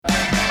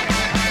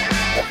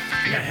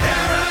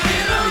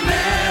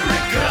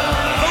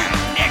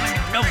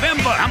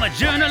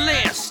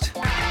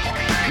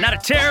not a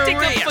terrorist.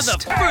 Stick up for the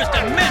First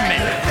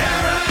Amendment.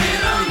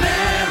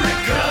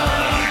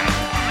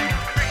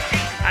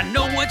 I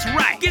know what's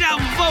right. Get out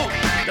and vote.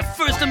 The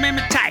First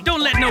Amendment tight. Don't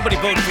let nobody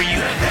vote for you.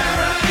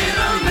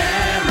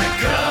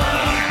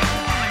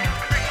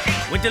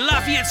 Went to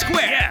Lafayette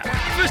Square. Yeah.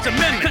 First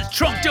Amendment, cause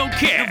Trump don't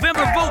care.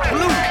 November vote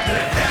blue.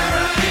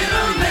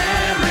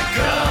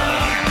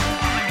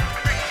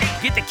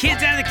 Get the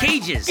kids out of the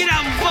cages. Get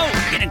out and vote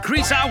and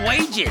increase our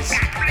wages.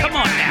 Come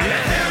on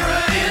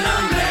now.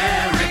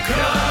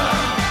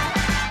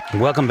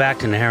 Welcome back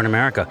to Nehara in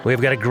America.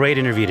 We've got a great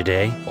interview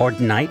today, or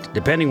tonight,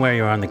 depending where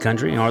you are in the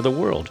country or the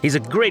world. He's a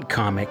great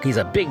comic. He's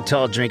a big,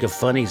 tall drink of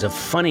fun. He's a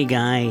funny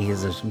guy.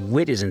 His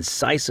wit is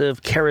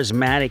incisive,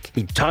 charismatic.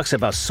 He talks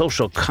about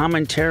social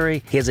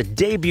commentary. He has a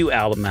debut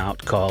album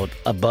out called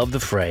Above the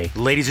Fray.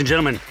 Ladies and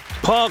gentlemen,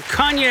 Paul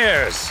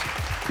Conyers.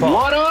 Paul.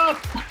 What up?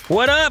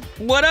 What up?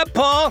 What up,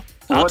 Paul?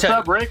 What's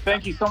up, Rick?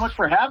 Thank you so much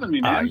for having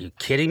me, man. Are you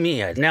kidding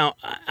me? Now,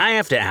 I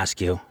have to ask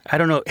you, I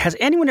don't know, has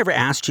anyone ever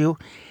asked you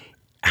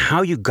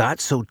how you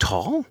got so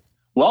tall?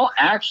 Well,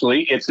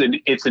 actually, it's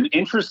an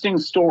interesting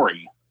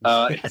story.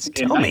 Yes,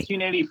 in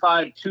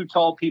 1985, two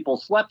tall people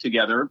slept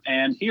together,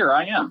 and here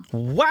I am.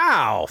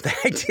 Wow,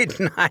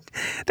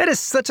 that is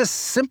such a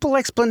simple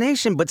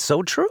explanation, but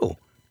so true.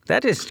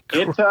 That is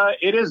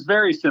it is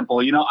very simple,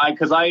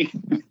 because I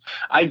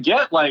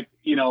get a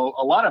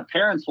lot of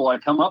parents will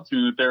come up to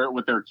me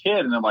with their kid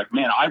and they're like,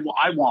 man, I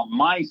want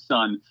my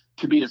son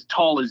to be as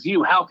tall as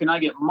you. How can I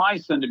get my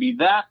son to be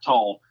that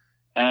tall?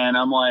 And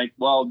I'm like,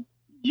 well,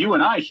 you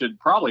and I should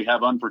probably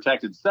have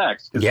unprotected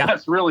sex because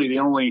that's really the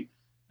only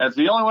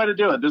way to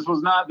do it. This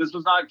was not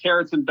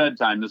carrots and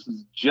bedtime. This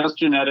is just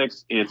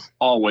genetics. It's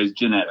always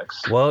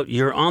genetics. Well,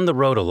 you're on the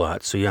road a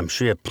lot, so I'm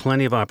sure you have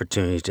plenty of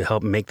opportunities to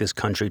help make this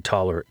country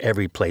taller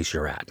every place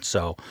you're at.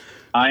 So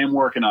I am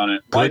working on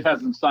it. Wife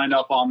hasn't signed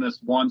up on this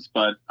once,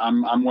 but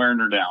I'm wearing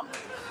her down.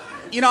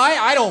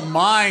 I don't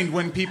mind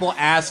when people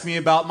ask me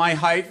about my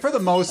height. For the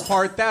most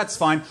part, that's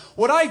fine.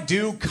 What I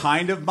do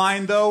kind of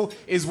mind, though,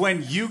 is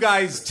when you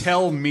guys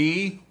tell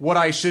me what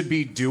I should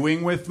be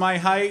doing with my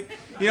height.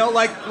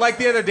 Like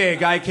the other day, a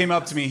guy came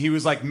up to me. He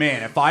was like,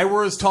 man, if I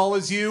were as tall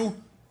as you,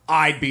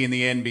 I'd be in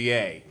the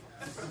NBA.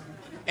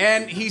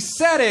 And he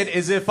said it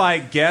as if I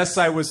guess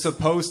I was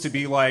supposed to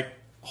be like,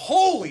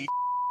 holy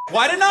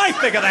why didn't I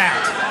think of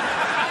that?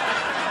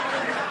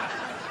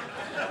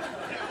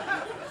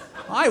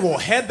 I will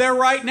head there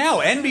right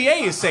now.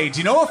 NBA, you say. Do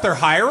you know if they're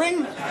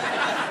hiring?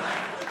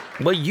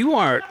 Well, you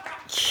are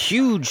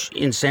huge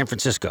in San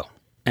Francisco.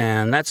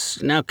 And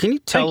can you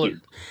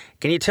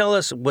tell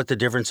us what the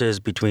difference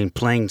is between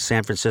playing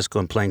San Francisco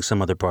and playing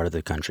some other part of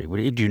the country?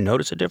 Do you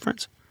notice a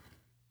difference?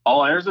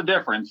 Oh, there's a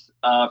difference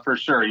for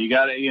sure. You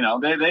got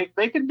to,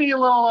 they could be a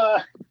little,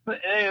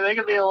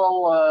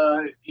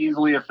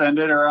 easily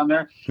offended around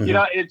there.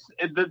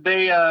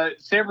 Mm-hmm.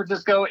 San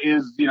Francisco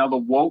is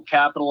the woke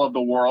capital of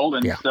the world,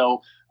 and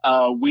so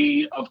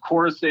we of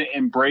course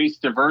embrace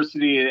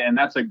diversity, and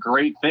that's a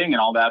great thing and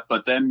all that.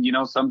 But then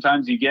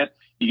sometimes you get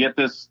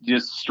this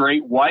just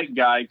straight white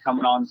guy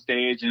coming on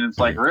stage, and it's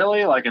like,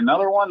 really? Like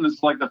another one? This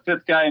is like the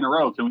fifth guy in a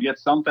row. Can we get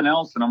something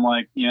else? And I'm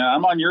like,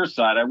 I'm on your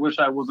side. I wish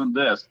I wasn't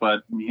this,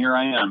 but here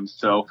I am.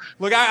 So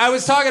look, I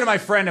was talking to my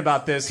friend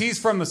about this. He's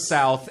from the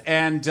South,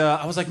 and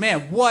I was like,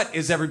 man, what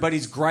is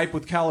everybody's gripe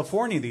with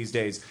California these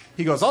days?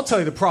 He goes, I'll tell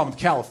you the problem with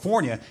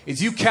California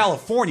is you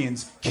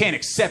Californians can't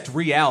accept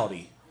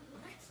reality.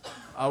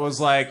 I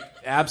was like,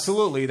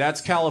 absolutely, that's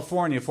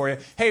California for you.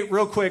 Hey,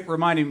 real quick,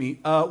 reminding me,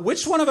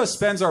 which one of us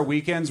spends our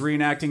weekends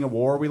reenacting a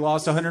war we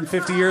lost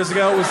 150 years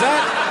ago? Is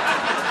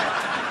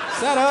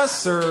that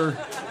us, or...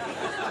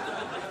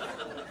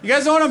 You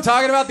guys know what I'm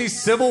talking about?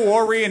 These Civil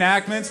War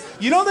reenactments?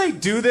 They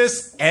do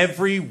this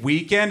every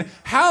weekend.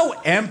 How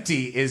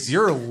empty is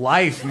your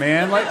life,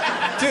 man?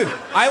 Dude,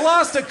 I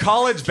lost a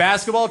college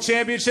basketball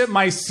championship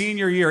my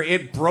senior year.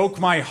 It broke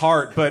my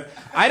heart, but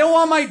I don't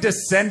want my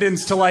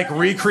descendants to,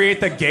 recreate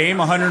the game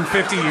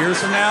 150 years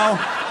from now.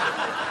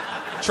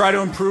 Try to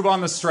improve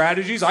on the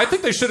strategies. I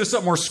think they should have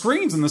set more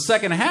screens in the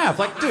second half.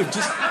 Dude,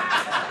 just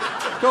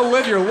go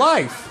live your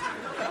life.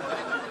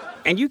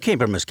 And you came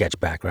from a sketch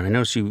background. I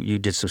know you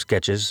did some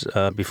sketches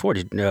before.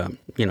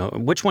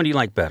 Which one do you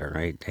like better?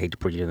 I hate to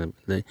put you in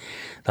the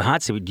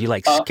hot seat. Do you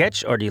like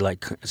sketch or do you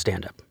like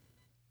stand-up?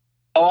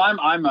 Oh, I'm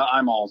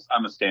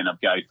a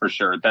stand-up guy for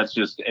sure. That's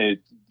just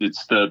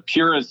it's the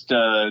purest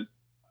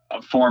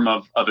form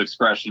of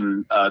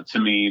expression to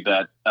me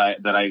that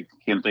I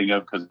can think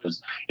of,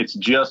 because it's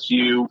just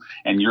you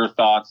and your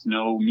thoughts.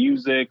 No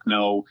music,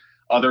 no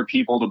other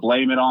people to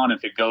blame it on.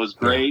 If it goes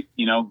great,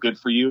 good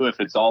for you. If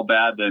it's all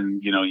bad, then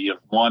you have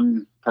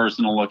one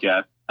person to look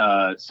at.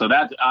 So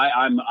that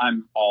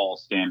I'm all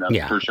stand up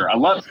for sure. I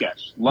love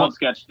sketch,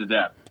 sketch to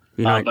death.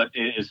 But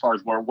as far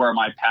as where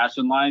my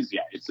passion lies,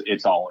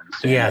 it's all in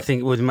stand-up. Yeah, I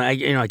think with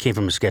I came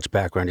from a sketch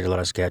background. I did a lot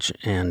of sketch,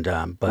 and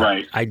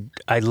but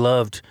I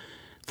loved.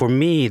 For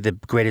me, the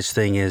greatest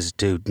thing is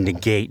to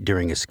negate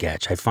during a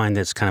sketch. I find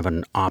that's kind of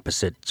an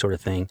opposite sort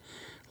of thing.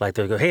 Like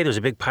they'll go, hey, there's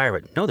a big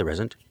pirate. No, there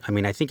isn't. I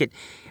mean, I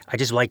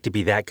just like to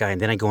be that guy, and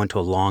then I go into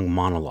a long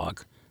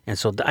monologue. And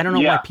so I don't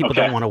know why people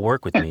don't want to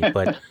work with me,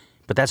 but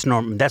that's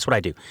normal. That's what I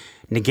do.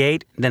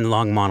 Negate, then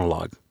long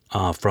monologue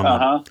from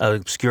a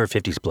obscure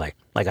 50s play,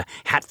 like a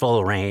Hatful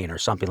of Rain or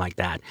something like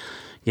that,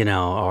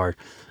 or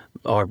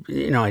A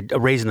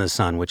Raisin in the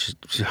Sun, which is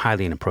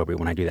highly inappropriate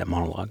when I do that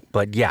monologue.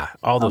 But yeah,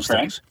 all those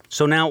things.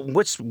 So now,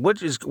 what are we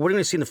going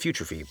to see in the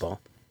future for you, Paul?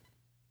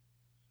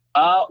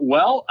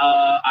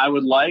 I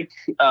would like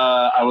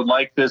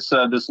this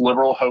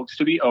liberal hoax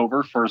to be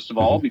over, first of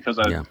all, because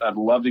I'd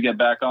love to get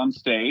back on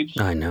stage.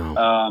 I know.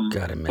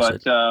 Gotta miss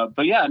it.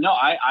 But yeah, no,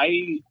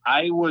 I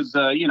was,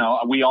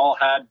 we all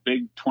had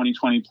big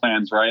 2020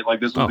 plans, right?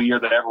 Like this was the year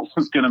that everyone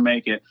was going to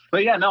make it.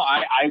 But yeah, no,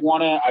 I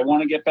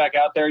want to get back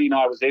out there.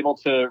 I was able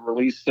to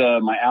release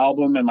my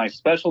album and my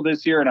special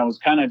this year, and I was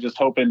kind of just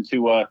hoping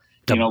to,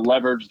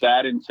 leverage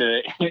that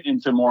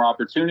into more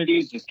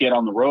opportunities, just get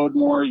on the road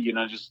more,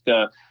 just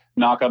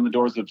knock on the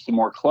doors of some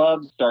more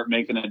clubs, start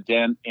making a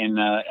dent in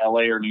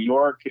LA or New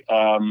York.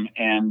 None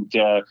of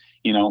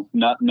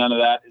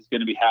that is going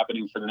to be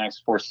happening for the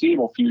next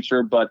foreseeable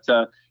future. But,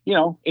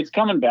 it's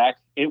coming back.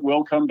 It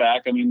will come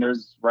back. I mean,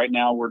 right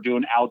now we're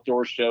doing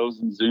outdoor shows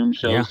and Zoom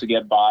shows to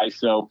get by.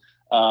 So,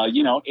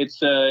 it's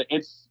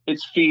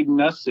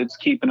feeding us. It's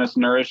keeping us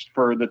nourished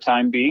for the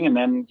time being. And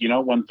then,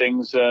 when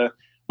things are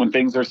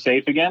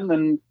safe again,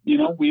 then,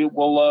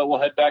 we'll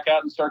head back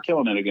out and start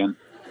killing it again.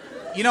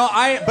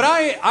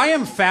 I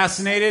am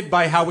fascinated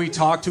by how we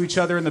talk to each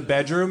other in the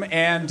bedroom,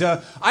 and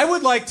I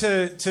would like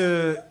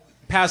to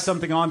pass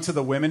something on to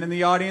the women in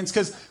the audience,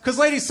 because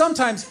ladies,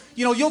 sometimes,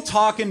 you'll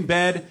talk in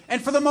bed,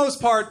 and for the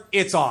most part,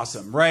 it's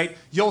awesome, right?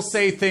 You'll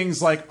say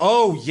things like,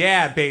 oh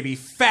yeah, baby,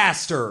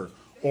 faster,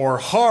 or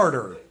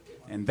harder,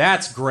 and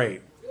that's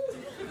great.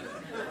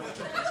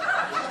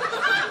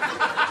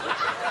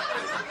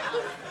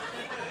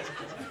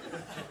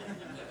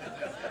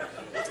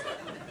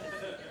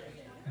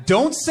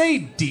 Don't say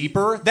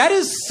deeper. That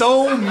is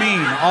so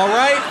mean, all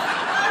right?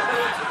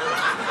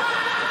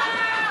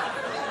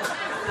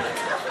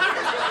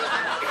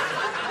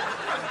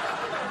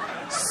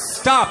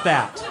 Stop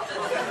that.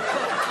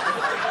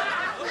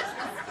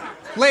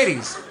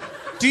 Ladies,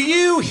 do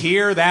you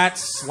hear that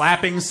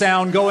slapping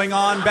sound going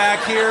on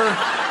back here?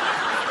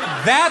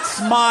 That's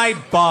my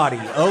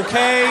body,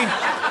 okay?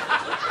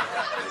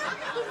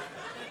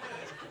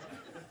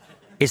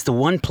 It's the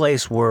one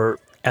place where,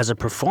 as a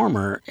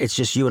performer, it's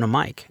just you and a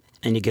mic,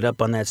 and you get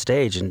up on that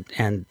stage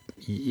and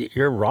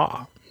you're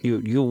raw.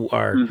 You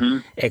are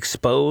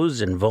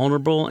exposed and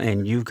vulnerable,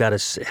 and you've got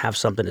to have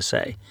something to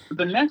say.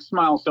 The next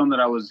milestone that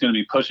I was going to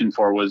be pushing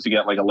for was to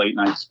get like a late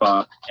night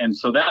spot. And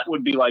so that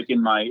would be like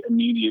in my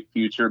immediate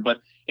future. But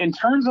in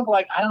terms of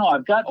like, I don't know,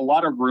 I've got a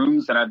lot of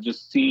rooms that I've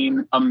just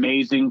seen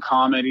amazing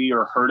comedy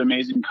or heard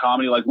amazing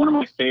comedy. Like one of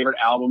my favorite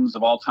albums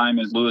of all time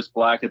is Louis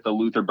Black at the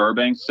Luther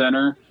Burbank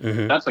Center.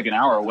 That's like an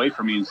hour away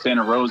from me in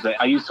Santa Rosa.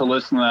 I used to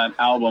listen to that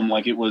album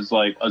like it was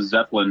like a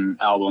Zeppelin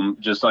album.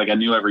 Just like I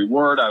knew every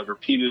word. I would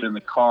repeat it in the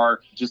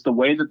car. Just the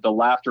way that the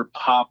laughter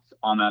popped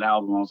on that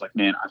album, I was like,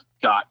 man, I've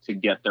got to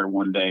get there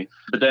one day.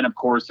 But then of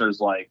course there's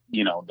like,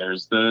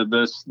 there's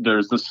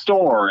the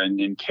store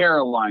and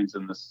Caroline's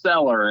and the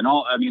Cellar and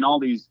all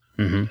these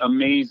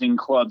amazing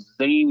clubs,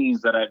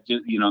 zanies that I've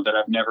just, that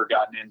I've never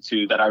gotten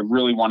into, that I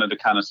really wanted to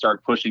kind of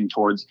start pushing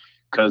towards.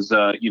 Cause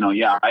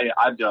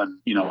I've done,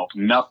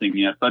 nothing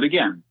yet. But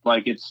again,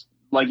 like it's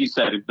like you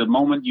said, the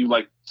moment you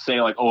like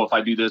say like, oh, if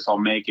I do this, I'll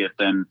make it,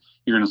 then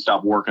you're going to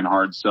stop working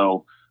hard.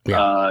 So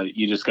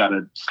you just got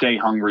to stay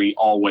hungry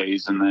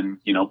always. And then,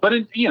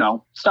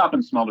 stop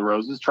and smell the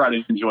roses, try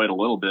to enjoy it a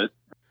little bit.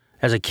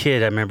 As a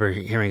kid, I remember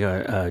hearing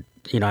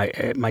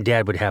my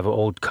dad would have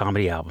old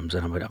comedy albums,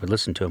 and I would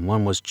listen to them.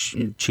 One was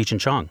Cheech and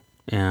Chong.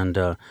 And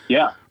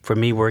for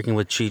me, working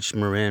with Cheech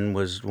Marin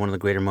was one of the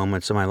greater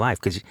moments of my life.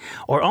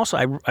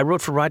 I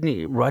wrote for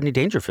Rodney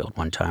Dangerfield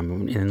one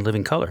time in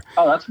Living Color.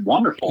 Oh, that's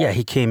wonderful. Yeah,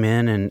 he came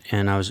in,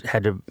 and I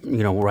had to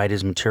write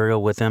his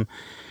material with him.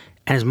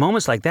 And there's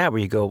moments like that where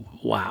you go,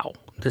 wow,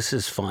 this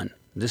is fun.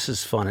 This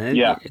is fun.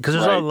 Because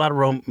there's a lot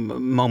of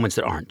moments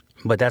that aren't.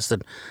 But that's the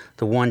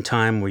one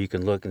time where you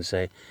can look and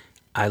say,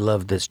 I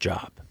love this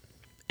job.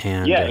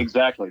 And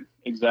exactly.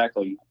 It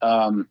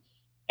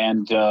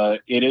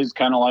is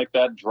kind of like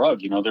that drug.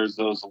 There's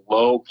those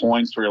low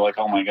points where you're like,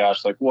 oh my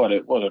gosh, like what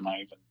am I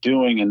even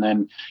doing? And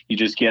then you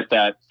just get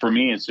that. For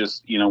me, it's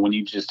just, when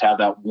you just have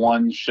that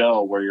one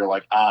show where you're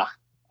like, all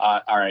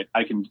right,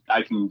 I can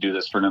do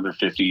this for another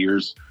 50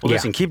 years. Well,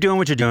 listen, keep doing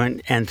what you're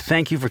doing, and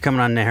thank you for coming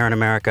on Nahair in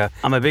America.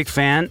 I'm a big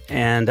fan,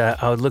 and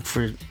I would look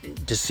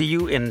to see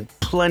you in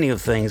plenty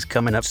of things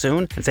coming up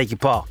soon. And thank you,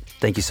 Paul.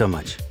 Thank you so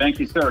much. Thank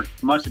you, sir.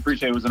 Much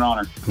appreciated. It was an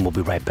honor. And we'll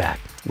be right back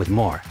with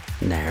more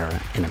Nahair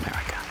in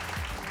America.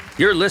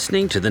 You're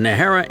listening to the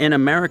Nahair in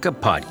America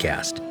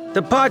podcast.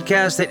 The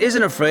podcast that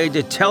isn't afraid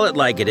to tell it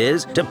like it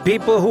is to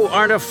people who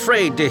aren't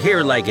afraid to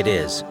hear like it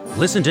is.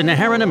 Listen to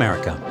Nahair in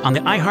America on the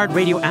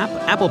iHeartRadio app,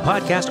 Apple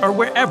Podcast, or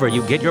wherever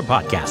you get your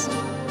podcasts.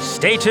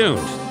 Stay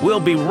tuned. We'll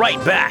be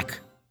right back.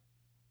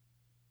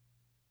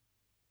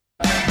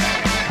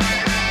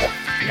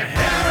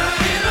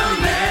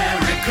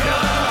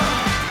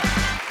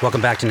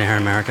 Welcome back to Nair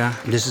America.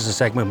 This is a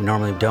segment we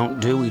normally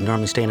don't do. We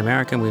normally stay in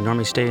America and we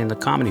normally stay in the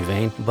comedy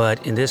vein.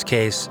 But in this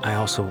case, I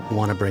also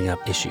want to bring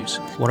up issues.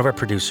 One of our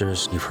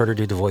producers, you've heard her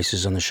do the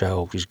voices on the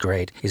show, she's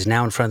great, is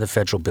now in front of the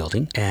federal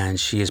building and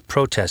she is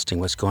protesting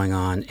what's going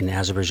on in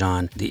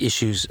Azerbaijan, the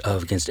issues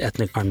against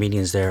ethnic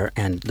Armenians there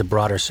and the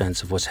broader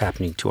sense of what's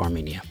happening to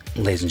Armenia.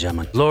 Ladies and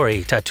gentlemen,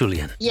 Lori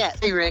Tatulian. Yes,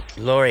 hey Rick.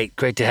 Lori,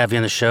 great to have you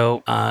on the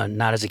show,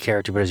 not as a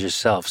character, but as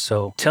yourself.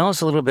 So tell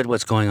us a little bit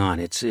what's going on.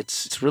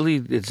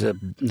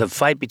 The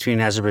fight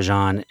between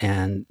Azerbaijan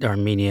and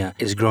Armenia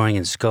is growing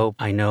in scope.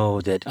 I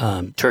know that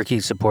Turkey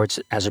supports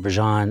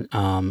Azerbaijan.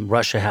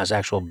 Russia has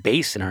actual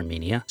base in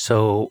Armenia.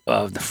 So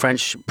the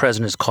French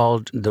president has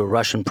called the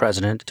Russian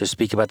president to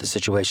speak about the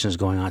situation that's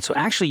going on. So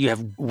actually you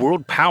have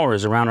world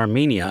powers around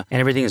Armenia and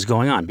everything is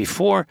going on.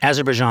 Before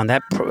Azerbaijan,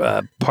 that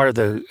part of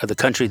the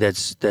country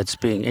that's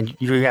being, and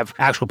you have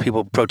actual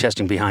people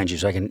protesting behind you,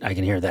 so I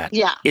can hear that.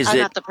 Yeah, I'm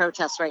at the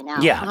protest right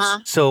now. Yeah. Uh-huh.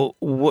 So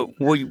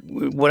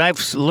what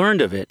I've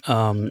learned of it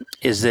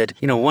is that,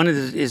 one of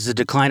is the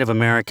decline of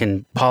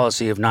American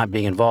policy of not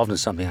being involved in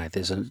something like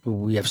this. And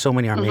we have so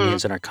many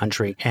Armenians in our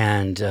country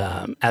and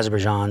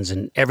Azerbaijans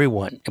and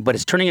everyone, but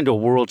it's turning into a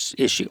world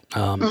issue.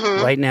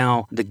 Right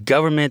now, the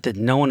government that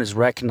no one has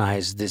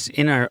recognized this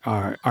in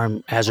our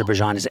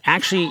Azerbaijan is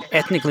actually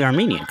ethnically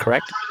Armenian,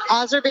 correct?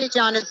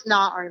 Azerbaijan is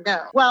not Armenian.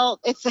 Well,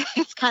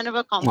 it's kind of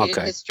a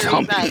complicated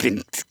history, but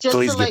just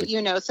to let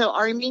you know, so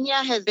Armenia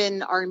has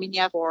been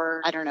Armenia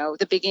for, I don't know,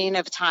 the beginning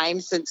of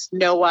time since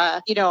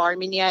Noah.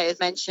 Armenia is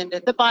mentioned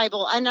in the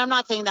Bible. And I'm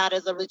not saying that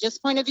as a religious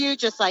point of view,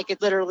 just like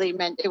it literally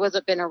meant it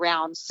wasn't been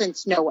around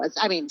since Noah's,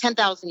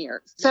 10,000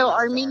 years. So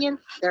Armenians,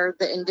 they're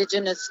the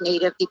indigenous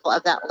native people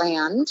of that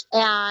land.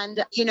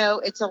 And,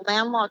 it's a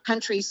landlocked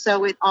country,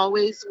 so it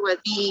always was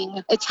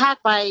being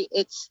attacked by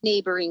its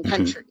neighboring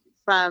countries.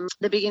 From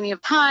the beginning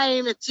of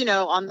time, it's,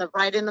 on the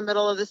right in the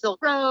middle of the Silk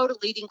Road,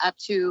 leading up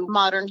to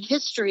modern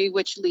history,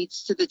 which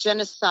leads to the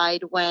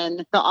genocide when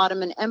the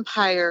Ottoman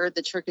Empire,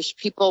 the Turkish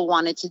people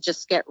wanted to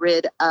just get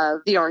rid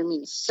of the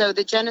Armenians. So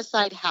the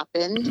genocide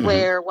happened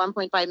where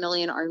 1.5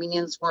 million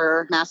Armenians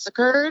were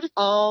massacred.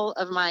 All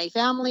of my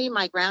family,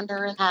 my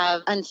grandparents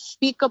have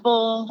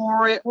unspeakable,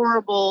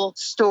 horrible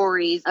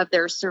stories of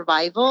their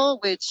survival,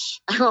 which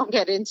I won't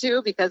get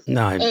into because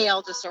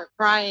I'll just start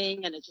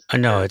crying and it just...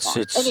 No,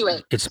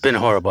 it's been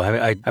horrible.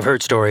 I've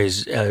heard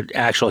stories,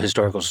 actual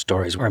historical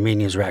stories, where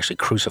Armenians were actually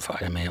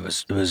crucified. It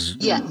was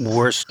the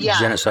worst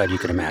genocide you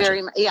could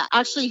imagine.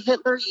 Actually,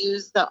 Hitler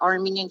used the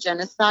Armenian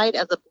genocide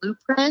as a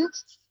blueprint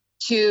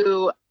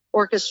to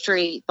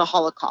orchestrate the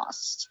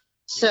Holocaust.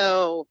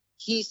 So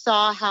he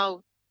saw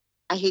how,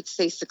 I hate to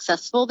say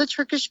successful the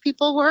Turkish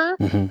people were.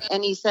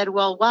 And he said,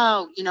 well,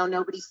 wow,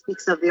 nobody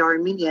speaks of the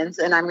Armenians,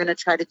 and I'm going to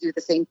try to do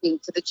the same thing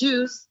to the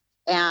Jews.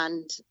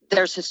 And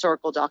there's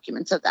historical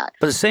documents of that.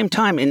 But at the same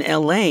time, in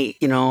L.A.,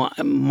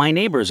 my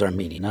neighbors are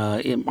Armenian.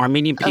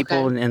 Armenian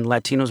people and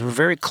Latinos were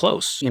very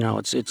close.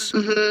 It's...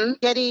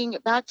 Getting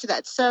back to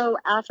that. So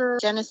after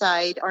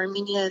genocide,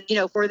 Armenians,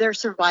 for their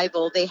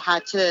survival, they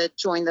had to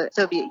join the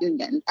Soviet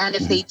Union. And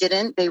if they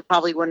didn't, they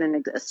probably wouldn't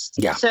exist.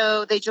 Yeah.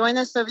 So they joined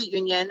the Soviet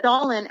Union.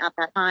 Stalin at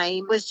that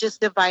time was just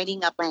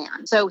dividing up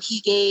land. So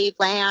he gave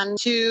land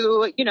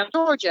to,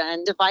 Georgia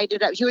and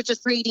divided up. He was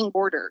just creating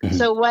borders.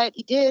 So what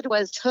he did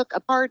was took a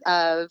part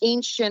of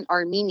ancient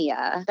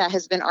Armenia that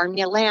has been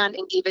Armenia land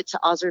and gave it to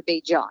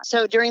Azerbaijan.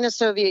 So during the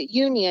Soviet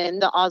Union,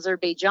 the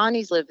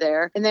Azerbaijanis lived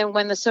there. And then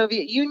when the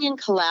Soviet Union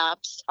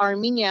collapsed,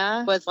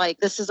 Armenia was like,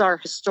 this is our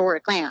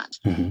historic land.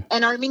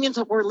 And Armenians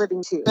were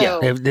living too. So,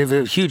 they have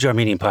a huge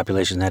Armenian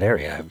population in that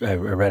area. I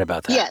read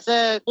about that. Yes,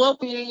 the global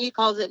community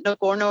calls it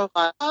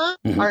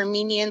Nagorno-Karabakh.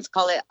 Armenians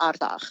call it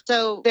Artsakh.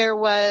 So there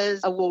was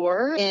a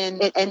war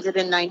and it ended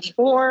in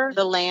 94.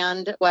 The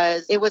land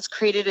was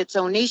created its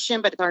own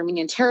nation, but it's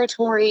Armenian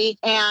territory.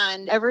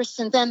 And ever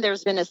since then,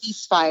 there's been a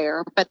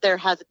ceasefire, but there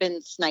has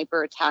been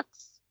sniper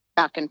attacks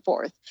back and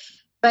forth.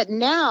 But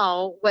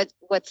now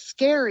what's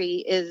scary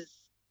is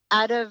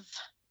out of,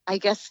 I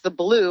guess, the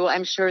blue,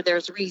 I'm sure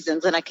there's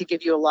reasons, and I could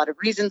give you a lot of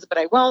reasons, but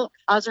I won't.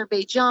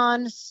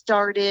 Azerbaijan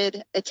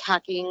started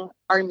attacking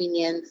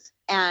Armenians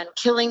and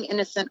killing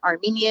innocent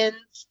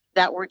Armenians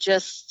that were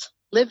just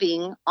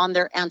living on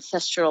their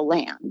ancestral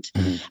land.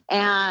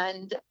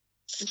 And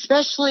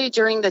especially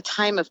during the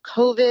time of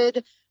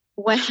COVID,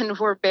 when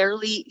we're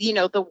barely,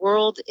 the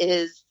world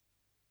is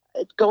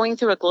going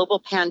through a global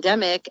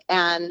pandemic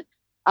and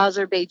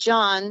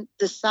Azerbaijan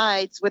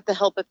decides with the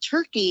help of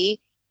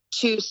Turkey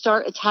to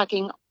start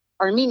attacking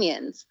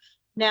Armenians.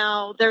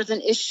 Now, there's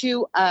an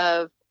issue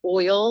of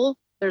oil.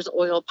 There's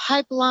oil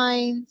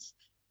pipelines,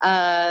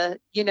 and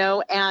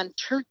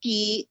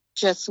Turkey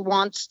just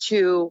wants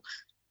to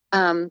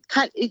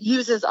it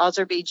uses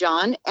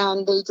Azerbaijan,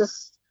 and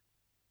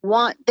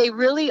they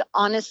really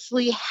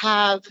honestly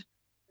have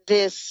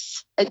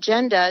this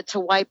agenda to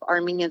wipe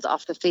Armenians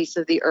off the face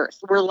of the earth.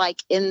 We're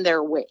like in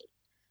their way.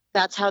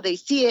 That's how they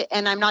see it.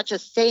 And I'm not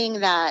just saying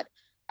that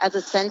as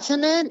a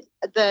sentiment.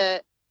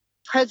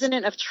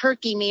 president of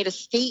Turkey made a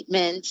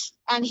statement,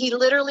 and he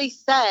literally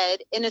said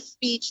in a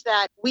speech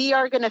that we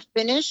are going to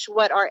finish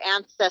what our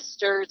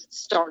ancestors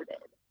started.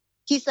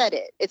 He said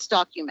it. It's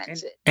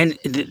documented. And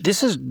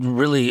this is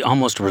really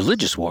almost a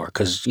religious war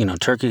because,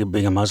 Turkey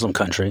being a Muslim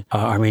country,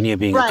 Armenia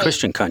being a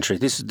Christian country.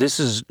 This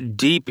is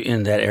deep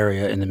in that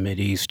area in the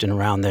Mideast and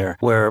around there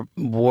where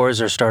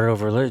wars are started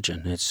over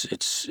religion.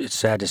 It's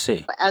sad to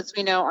see. As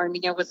we know,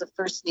 Armenia was the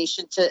first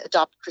nation to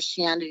adopt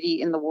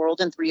Christianity in the world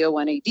in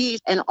 301 AD,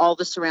 and all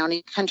the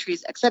surrounding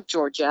countries except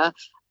Georgia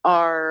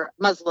are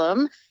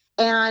Muslim.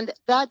 And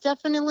that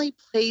definitely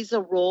plays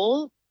a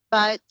role,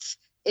 but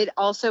it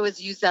also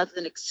is used as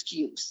an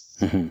excuse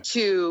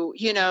to,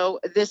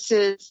 this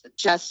is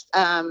just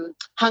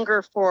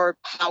hunger for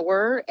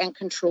power and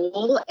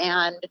control.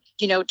 And,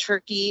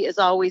 Turkey is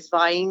always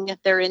vying.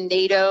 They're in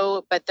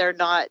NATO, but they're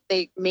not.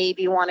 They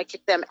maybe want to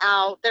kick them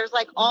out. There's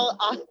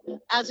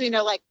as we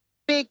know,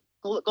 big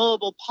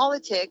global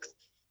politics.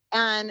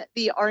 And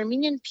the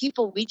Armenian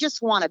people, we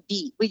just want to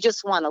be. We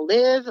just want to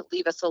live.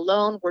 Leave us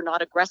alone. We're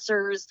not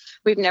aggressors.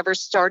 We've never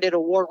started a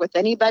war with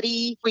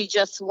anybody. We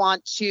just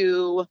want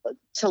to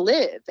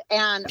live.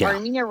 And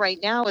Armenia right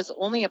now is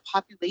only a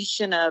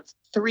population of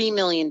 3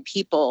 million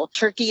people.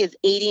 Turkey is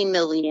 80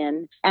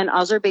 million, and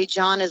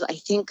Azerbaijan is, I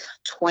think,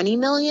 20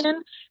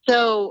 million.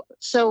 So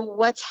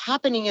what's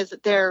happening is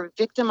that they're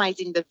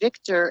victimizing the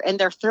victor, and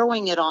they're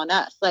throwing it on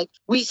us. Like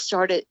we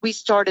started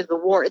the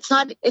war. It's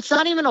not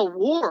even a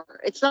war.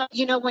 It's not,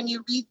 when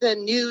you read the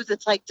news,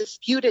 it's like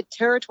disputed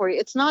territory.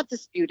 It's not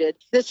disputed.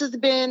 This has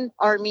been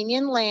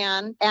Armenian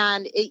land,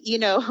 and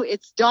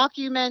it's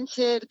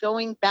documented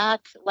going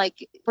back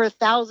for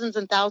thousands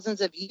and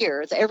thousands of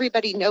years.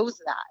 Everybody knows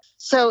that.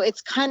 So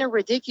it's kind of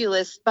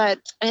ridiculous, but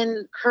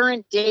in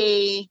current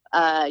day,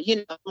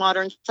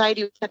 modern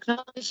society with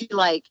technology,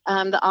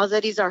 the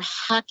Azeris are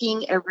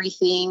hacking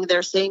everything.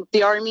 They're saying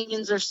the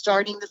Armenians are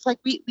starting this.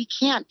 We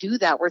can't do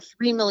that. We're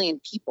 3 million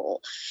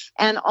people.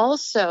 And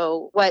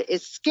also what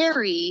is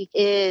scary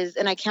is,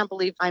 and I can't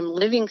believe I'm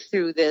living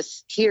through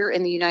this here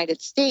in the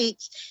United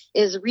States,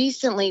 is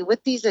recently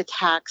with these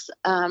attacks,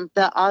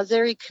 the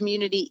Azeri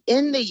community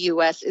in the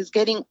U.S. is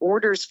getting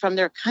orders from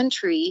their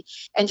country.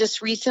 And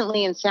just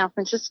recently in San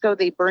Francisco,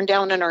 they burned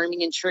down an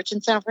Armenian church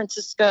in San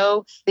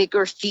Francisco. They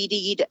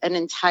graffitied an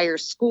entire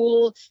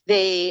school.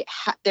 There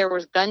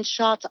was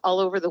gunshots all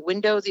over the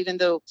windows, even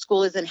though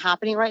school isn't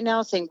happening right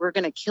now, saying we're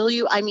going to kill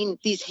you. I mean,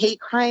 these hate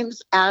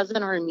crimes as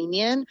an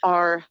Armenian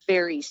are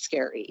very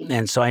scary.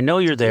 And so I know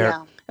you're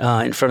there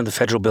in front of the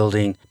federal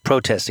building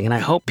protesting. And I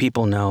hope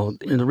people know,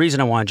 and the reason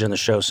I wanted you on the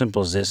show,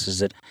 simple as this, is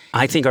that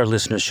I think our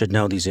listeners should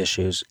know these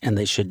issues, and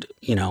they should,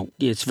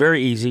 it's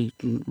very easy.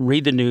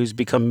 Read the news,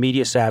 become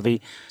media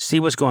savvy, see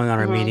what's going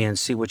on in Armenia, and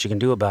see what you can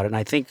do about it. And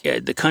I think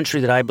the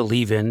country that I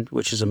believe in,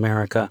 which is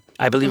America,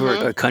 I believe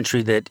we're a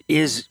country that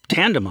is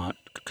tantamount,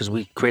 because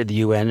we created the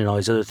UN and all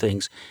these other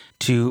things,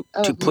 to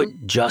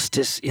put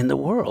justice in the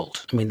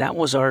world. I mean,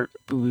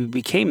 we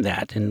became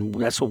that, and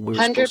that's what we're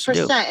 100%. Supposed to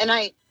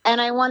do. And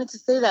I wanted to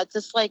say that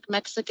just like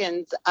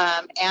Mexicans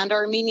and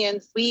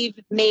Armenians, we've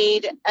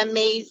made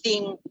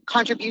amazing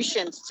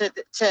contributions to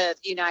the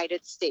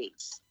United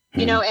States.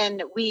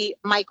 And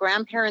my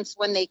grandparents,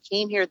 when they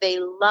came here, they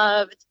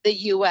loved the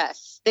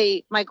U.S.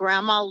 My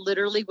grandma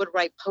literally would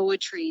write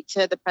poetry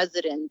to the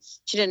presidents.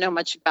 She didn't know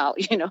much about,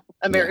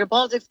 American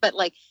politics, but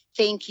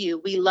thank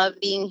you. We love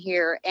being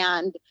here.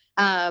 And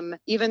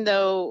even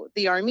though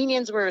the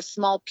Armenians were a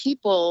small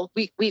people,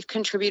 we've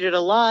contributed a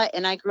lot.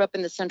 And I grew up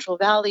in the Central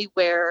Valley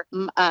where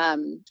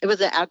it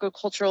was an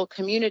agricultural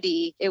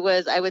community. It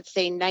was, I would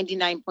say,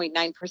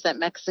 99.9%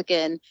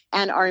 Mexican.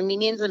 And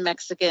Armenians and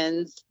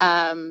Mexicans,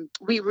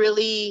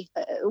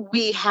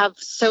 we have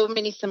so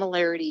many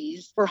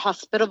similarities. We're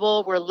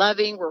hospitable, we're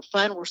loving, we're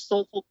fun, we're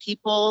soulful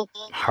people.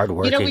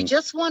 Hardworking. We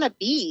just want to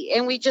be.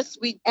 And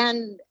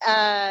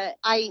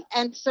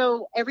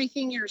so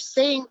everything you're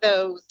saying,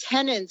 those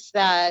tenets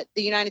that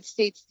the United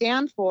States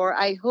stand for,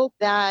 I hope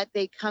that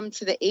they come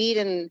to the aid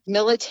and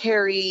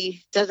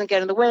military doesn't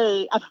get in the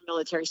way.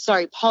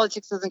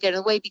 Politics doesn't get in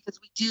the way, because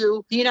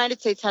the United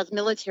States has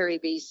military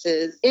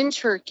bases in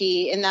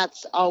Turkey, and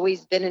that's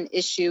always been an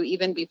issue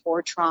even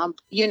before Trump,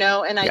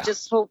 and I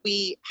just hope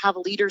we have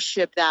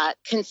leadership that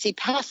can see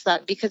past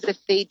that, because if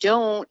they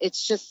don't,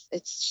 it's just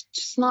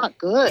not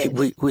good.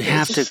 We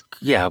have to,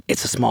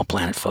 it's a small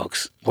planet,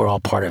 folks. We're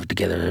all part of it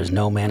together. There's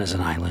no man is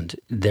an island.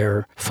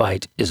 Their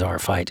fight is our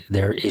fight.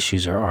 Their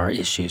issues are our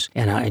issues.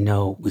 And I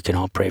know we can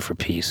all pray for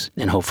peace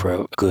and hope for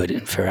a good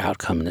and fair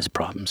outcome in this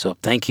problem. So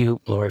thank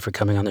you, Lori, for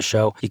coming on the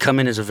show. You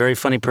come in as a very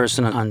funny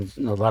person on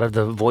a lot of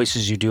the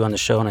voices you do on the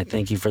show, and I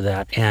thank you for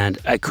that. And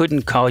I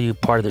couldn't call you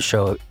part of the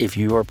show if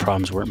your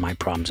problems weren't my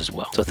problems as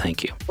well. So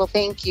thank you. Well,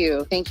 thank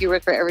you. Thank you,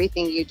 Rick, for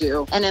everything you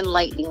do and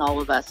enlightening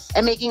all of us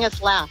and making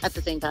us laugh at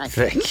the same time.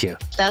 Thank you.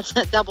 That's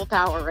a double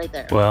power right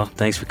there. Well,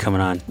 thanks for coming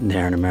on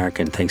There in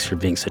America, and thanks for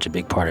being such a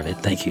big part of it.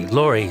 Thank you.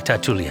 Lori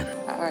Tatulian.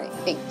 All right.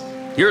 Thanks.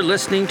 You're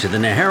listening to the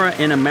Nahara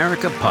in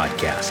America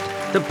podcast.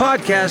 the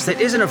podcast that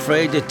isn't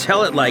afraid to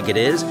tell it like it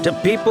is to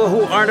people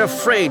who aren't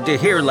afraid to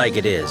hear like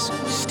it is.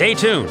 Stay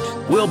tuned.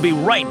 We'll be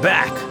right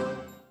back.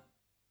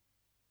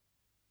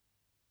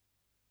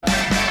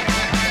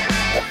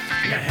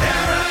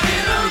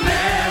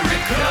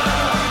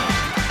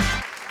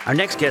 Our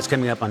next guest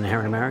coming up on The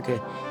Hair in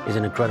America is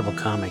an incredible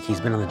comic. He's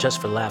been on the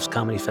Just for Laughs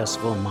Comedy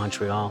Festival in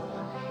Montreal.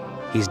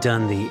 He's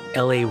done the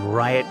LA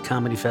Riot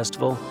Comedy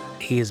Festival.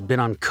 He has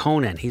been on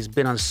Conan. He's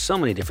been on so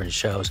many different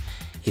shows.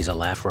 He's a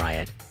laugh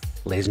riot.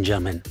 Ladies and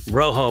gentlemen,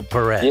 Rojo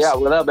Perez. Yeah,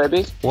 what up,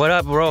 baby? What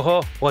up,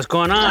 Rojo? What's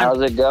going on?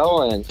 How's it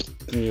going?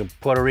 You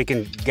Puerto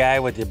Rican guy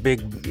with your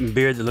big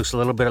beard that looks a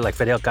little bit like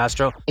Fidel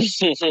Castro.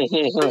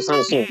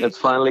 It's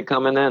finally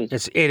coming in.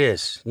 It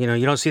is. You know,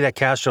 you don't see that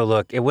Castro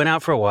look. It went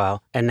out for a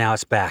while, and now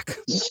it's back.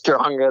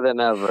 Stronger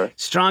than ever.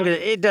 Stronger.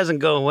 It doesn't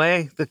go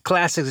away. The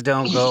classics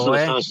don't go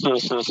away.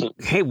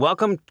 Hey,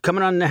 welcome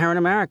coming on The Hair in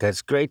America.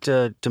 It's great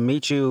to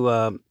meet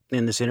you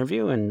in this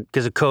interview. And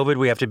because of COVID,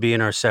 we have to be in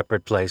our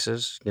separate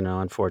places, you know,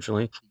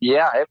 unfortunately.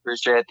 Yeah, I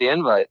appreciate the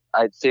invite.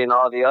 I'd seen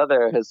all the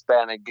other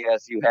Hispanic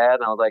guests you had,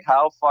 and I was like,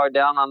 how far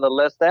down on the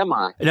list am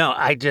I? No,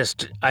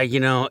 you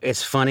know,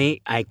 it's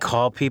funny. I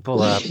call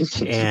people up,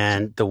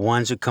 and the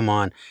ones who come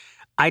on,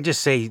 I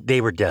just say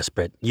they were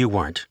desperate. You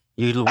weren't.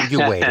 You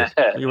waited.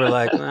 You were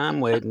like, I'm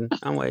waiting.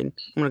 I'm waiting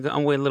a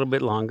little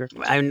bit longer.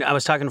 I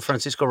was talking to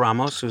Francisco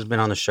Ramos, who's been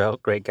on the show,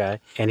 great guy,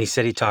 and he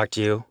said he talked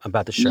to you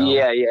about the show.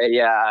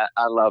 Yeah.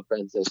 I love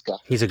Francisco.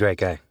 He's a great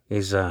guy.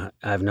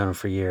 I've known him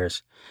for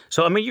years.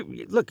 So I mean,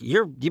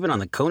 you've been on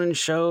the Conan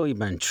show. You've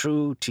been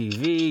True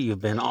TV. You've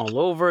been all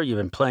over. You've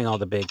been playing all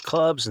the big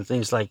clubs and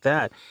things like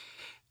that.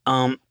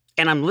 And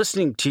I'm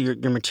listening to your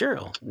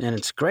material, and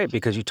it's great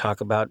because you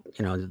talk about,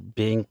 you know,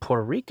 being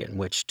Puerto Rican,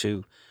 which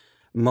to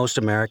most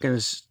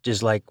Americans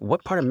is like,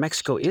 what part of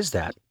Mexico is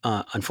that?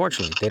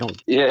 Unfortunately, they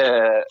don't.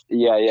 Yeah.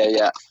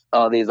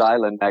 All these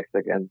island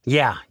Mexicans.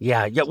 Yeah.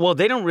 Well,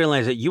 they don't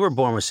realize that you were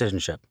born with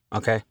citizenship,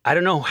 okay? I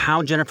don't know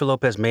how Jennifer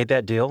Lopez made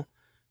that deal,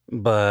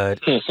 but...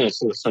 She's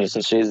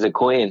the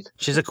queen.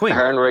 She's a queen.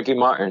 Her and Ricky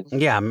Martin.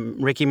 Yeah,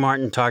 Ricky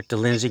Martin talked to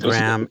Lindsey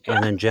Graham,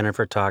 and then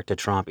Jennifer talked to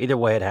Trump. Either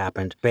way it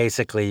happened.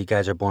 Basically, you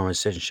guys are born with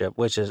citizenship,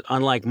 which is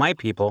unlike my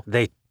people.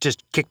 They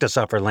just kicked us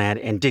off our land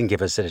and didn't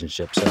give us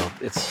citizenship, so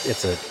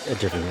it's a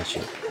different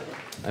issue.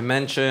 I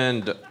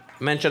mentioned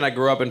I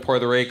grew up in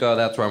Puerto Rico.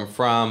 That's where I'm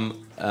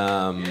from,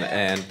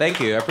 and thank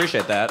you. I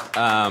appreciate that.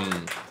 I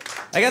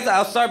guess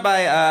I'll start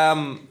by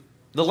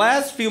the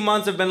last few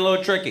months have been a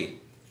little tricky.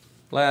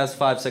 Last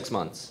 5-6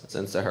 months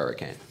since the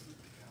hurricane.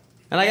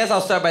 And I guess I'll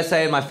start by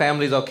saying my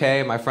family's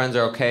okay, my friends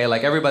are okay,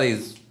 like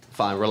everybody's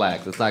fine,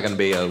 relax. It's not gonna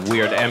be a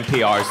weird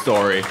NPR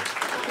story.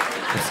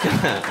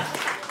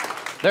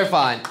 They're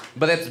fine,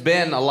 but it's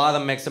been a lot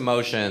of mixed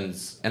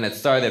emotions, and it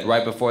started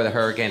right before the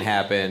hurricane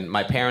happened.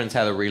 My parents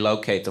had to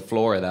relocate to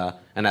Florida,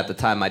 and at the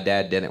time my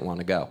dad didn't want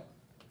to go.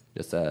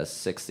 Just a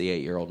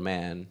 68-year-old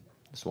man,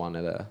 just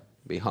wanted to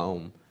be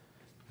home.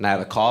 And I had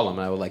to call him,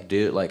 and I was like,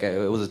 dude, like,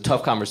 it was a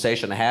tough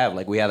conversation to have.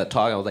 Like, we had to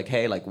talk. I was like,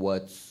 hey, like,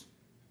 what's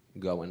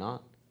going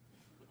on?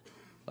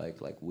 Like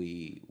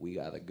we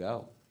gotta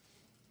go.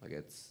 Like,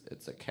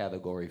 it's a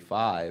category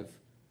 5.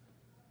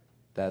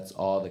 That's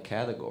all the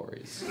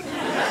categories.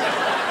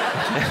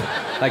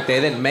 Like,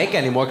 they didn't make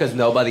any more because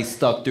nobody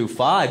stuck through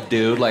 5,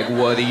 dude. Like,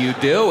 what are you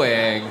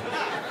doing?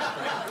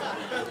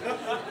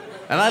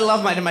 And I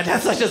love my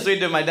dad's such a sweet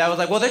dude. My dad was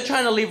like, well, they're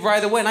trying to leave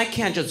right away, and I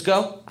can't just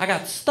go. I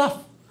got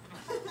stuff.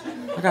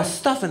 I got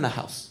stuff in the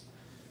house.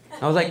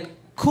 I was like,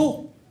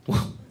 cool.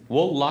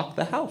 We'll lock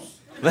the house.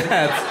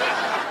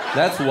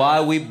 That's why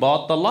we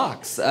bought the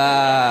locks.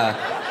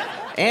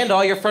 And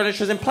all your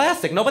furniture's in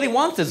plastic. Nobody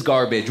wants this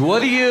garbage.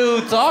 What are you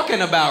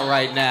talking about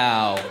right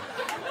now?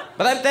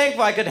 But I'm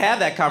thankful I could have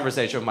that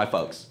conversation with my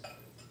folks.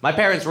 My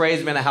parents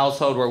raised me in a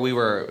household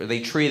where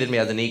they treated me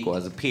as an equal,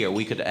 as a peer.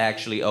 We could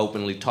actually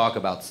openly talk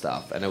about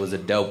stuff, and it was a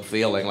dope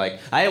feeling. Like,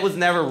 I was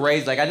never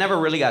raised, like, I never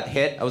really got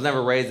hit. I was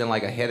never raised in,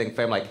 like, a hitting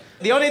family. Like,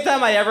 the only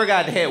time I ever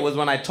got hit was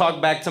when I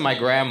talked back to my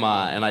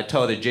grandma, and I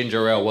told her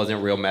ginger ale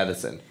wasn't real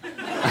medicine.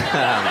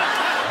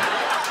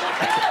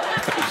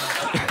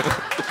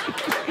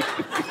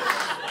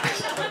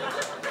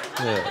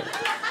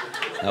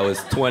 I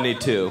was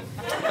 22.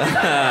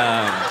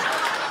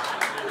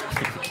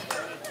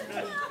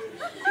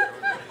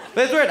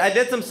 But it's weird. I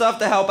did some stuff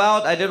to help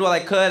out. I did what I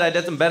could. I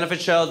did some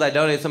benefit shows. I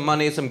donated some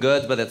money, some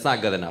goods, but it's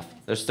not good enough.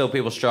 There's still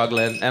people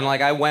struggling. And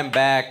like, I went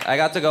back. I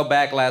got to go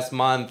back last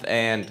month,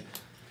 and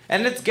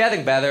it's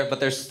getting better, but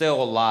there's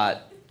still a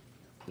lot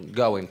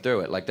going through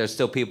it. Like, there's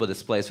still people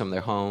displaced from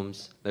their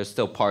homes. There's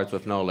still parts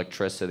with no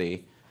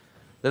electricity.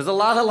 There's a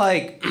lot of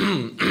like,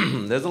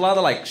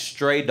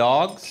 stray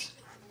dogs,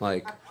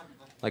 like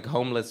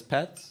homeless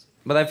pets.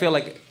 But I feel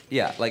like,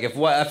 yeah, like if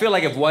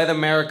white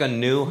America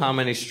knew how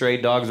many stray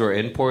dogs were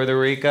in Puerto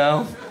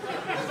Rico,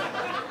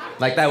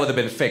 like that would have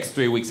been fixed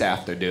 3 weeks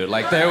after, dude.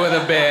 Like that would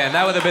have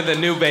been the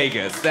new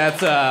Vegas.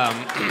 That's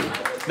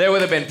there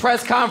would have been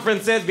press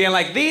conferences being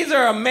like, these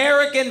are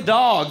American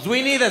dogs.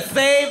 We need to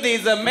save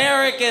these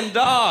American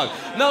dogs.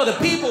 No, the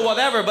people,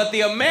 whatever, but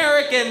the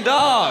American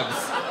dogs.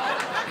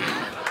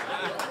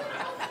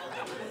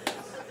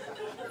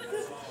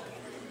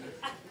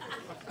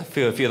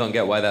 feel if you don't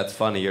get why that's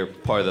funny, you're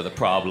part of the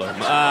problem.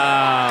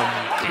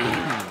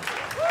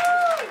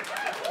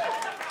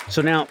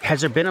 So now,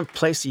 has there been a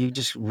place that you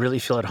just really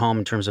feel at home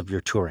in terms of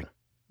your touring?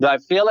 Do I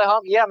feel at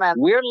home? Yeah, man.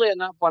 Weirdly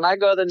enough, when I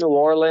go to New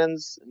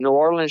Orleans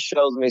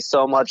shows me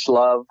so much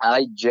love.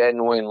 I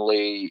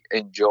genuinely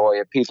enjoy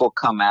it. People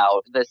come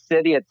out. The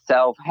city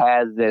itself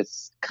has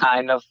this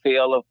kind of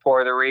feel of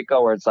Puerto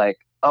Rico where it's like,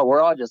 oh,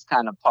 we're all just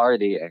kind of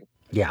partying.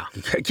 Yeah.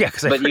 Yeah.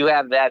 But you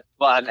have that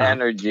fun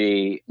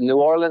energy. New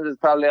Orleans is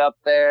probably up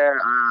there.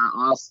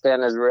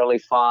 Austin is really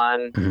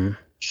fun. Mm-hmm.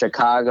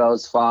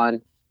 Chicago's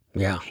fun.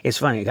 Yeah. It's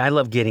funny. I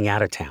love getting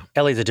out of town.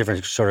 LA's a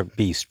different sort of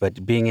beast,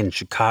 but being in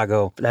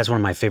Chicago, that's one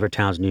of my favorite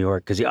towns, New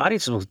York, because the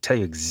audience will tell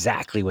you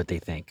exactly what they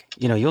think.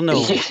 You know, you'll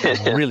know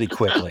really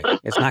quickly.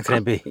 It's not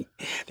going to be,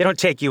 they don't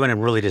take you in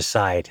and really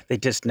decide. They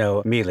just know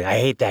immediately, I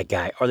hate that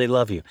guy, or they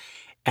love you.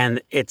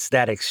 And it's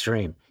that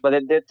extreme. But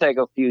it did take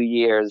a few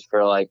years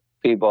for like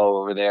people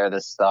over there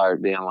to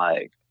start being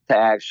like, to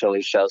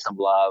actually show some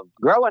love.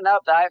 Growing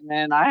up, I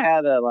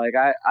had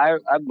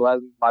I'm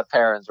blessed. My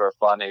parents were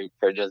funny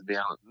for just being,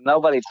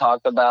 nobody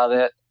talked about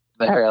it.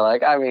 They're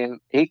like, I mean,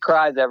 he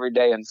cries every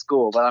day in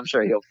school, but I'm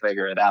sure he'll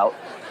figure it out.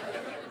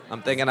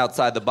 I'm thinking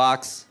outside the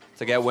box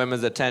to get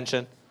women's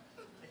attention.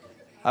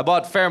 I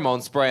bought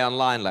pheromone spray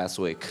online last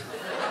week.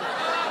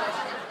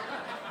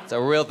 It's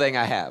a real thing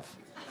I have.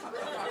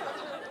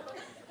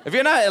 If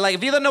you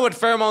don't know what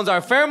pheromones are,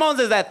 pheromones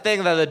is that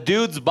thing that a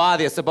dude's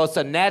body is supposed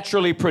to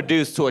naturally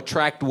produce to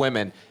attract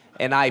women,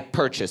 and I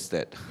purchased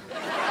it.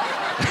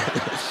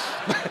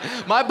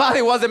 My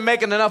body wasn't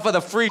making enough of the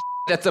free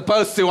it's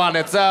supposed to on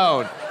its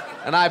own,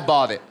 and I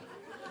bought it.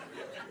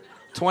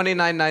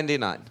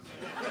 $29.99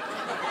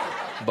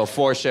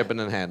 before shipping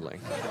and handling.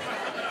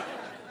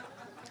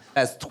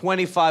 Has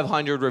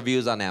 2,500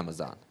 reviews on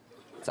Amazon.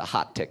 It's a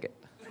hot ticket.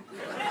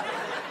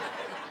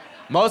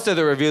 Most of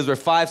the reviews were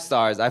 5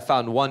 stars. I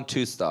found 1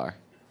 2-star.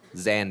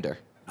 Xander.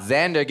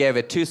 Xander gave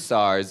it 2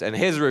 stars, and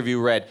his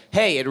review read,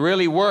 "Hey, it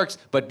really works,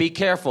 but be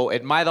careful.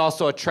 It might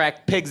also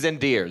attract pigs and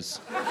deers."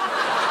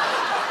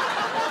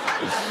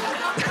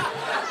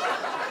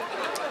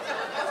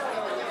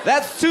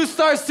 That's 2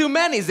 stars too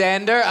many,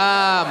 Xander.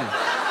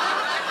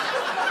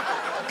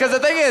 Because the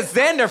thing is,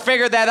 Xander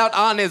figured that out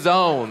on his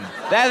own.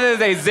 That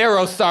is a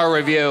 0-star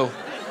review.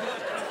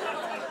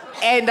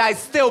 And I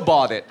still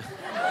bought it.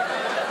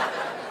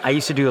 I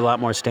used to do a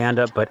lot more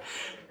stand-up, but to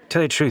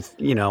tell you the truth,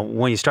 you know,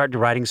 when you start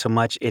writing so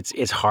much,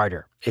 it's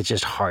harder. It's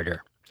just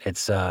harder.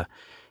 It's a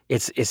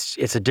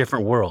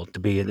different world to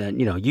be in.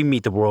 You know, you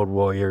meet the world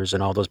warriors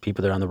and all those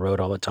people that are on the road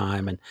all the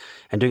time and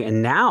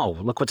now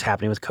look what's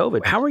happening with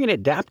COVID. How are we going to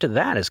adapt to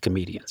that as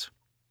comedians?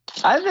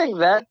 I think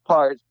that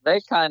part,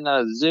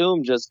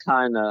 Zoom just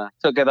kind of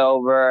took it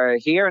over.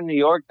 Here in New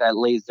York, at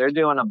least, they're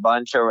doing a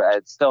bunch of,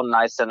 it's still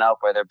nice enough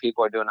where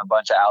people are doing a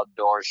bunch of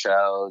outdoor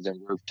shows and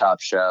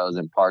rooftop shows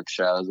and park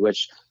shows,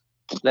 which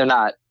they're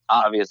not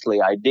obviously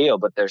ideal,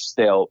 but they're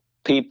still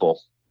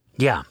people.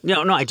 Yeah.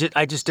 No,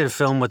 I just did a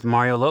film with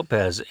Mario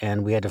Lopez,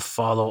 and we had to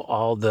follow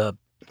all the,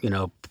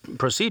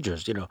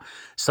 procedures.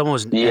 Someone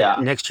was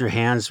next to your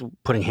hands,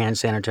 putting hand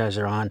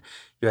sanitizer on.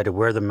 You had to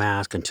wear the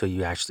mask until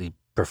you actually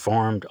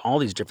performed, all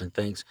these different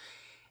things.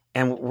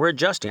 And we're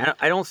adjusting.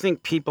 I don't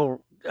think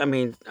people,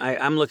 I'm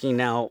looking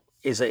now,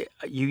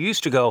 you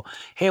used to go,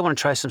 hey, I want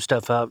to try some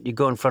stuff out. You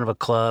go in front of a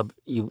club,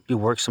 you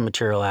work some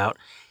material out.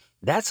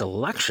 That's a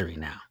luxury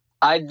now.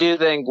 I do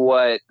think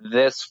what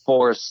this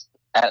forced,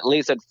 at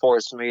least it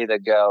forced me to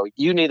go,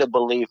 you need to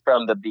believe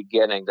from the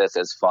beginning this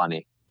is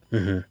funny.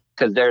 Mm-hmm.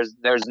 Because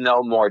there's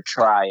no more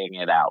trying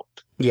it out.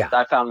 Yeah.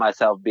 I found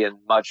myself being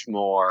much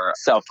more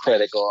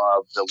self-critical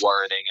of the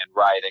wording and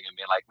writing and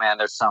being like, man,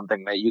 there's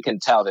something that you can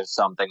tell there's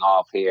something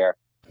off here.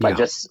 Like,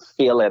 just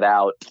feel it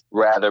out.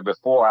 Rather,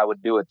 before I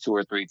would do it 2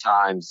 or 3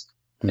 times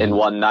in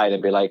one night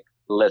and be like,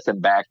 listen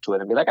back to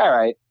it and be like, all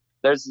right,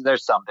 there's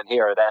something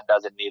here or that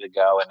doesn't need to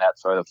go, and that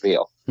sort of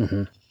feel.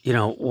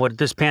 Mm-hmm. What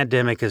this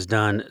pandemic has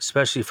done,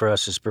 especially for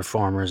us as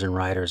performers and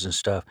writers and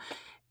stuff,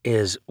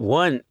 is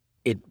one,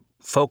 it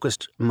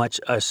focused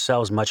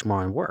ourselves much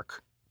more on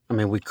work.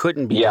 We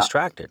couldn't be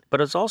distracted.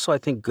 But it's also, I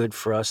think, good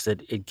for us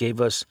that it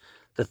gave us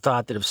the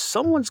thought that if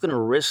someone's going to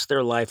risk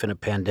their life in a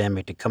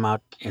pandemic to come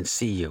out and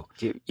see you,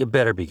 you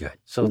better be good.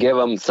 So give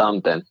them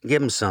something.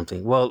 Give them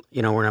something. Well,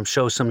 when I'm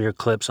show some of your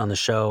clips on the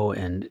show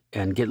and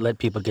let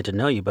people get to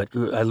know you. But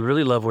I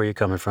really love where you're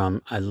coming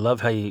from. I love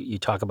how you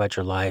talk about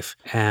your life.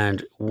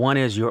 And one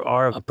is you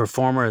are a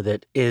performer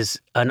that is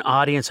an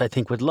audience I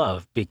think would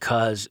love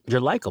because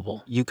you're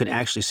likable. You can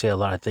actually say a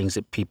lot of things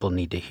that people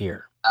need to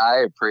hear. I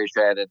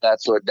appreciate it.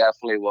 That's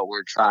definitely what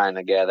we're trying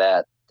to get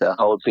at, to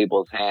hold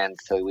people's hands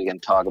so we can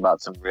talk about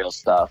some real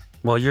stuff.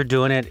 Well, you're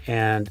doing it,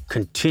 and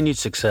continued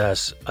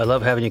success. I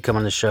love having you come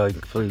on the show.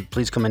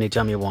 Please come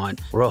anytime you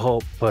want.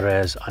 Rojo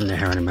Perez on the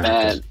Heron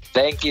Americas. Man,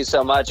 thank you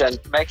so much. And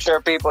make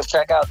sure people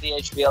check out the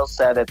HBO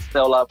set. It's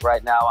still up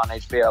right now on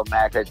HBO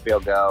Max,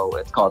 HBO Go.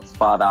 It's called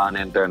Spot On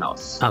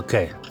Internos.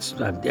 Okay.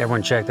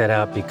 Everyone check that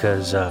out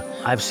because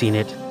I've seen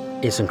it.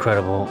 is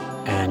incredible,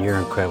 and you're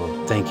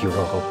incredible. Thank you,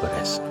 Rojo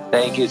Perez.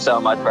 Thank you so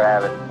much for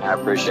having me. I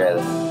appreciate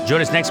it.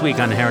 Join us next week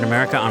on Hair in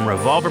America on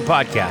Revolver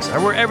Podcast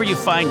or wherever you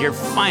find your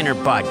finer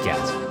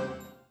podcasts.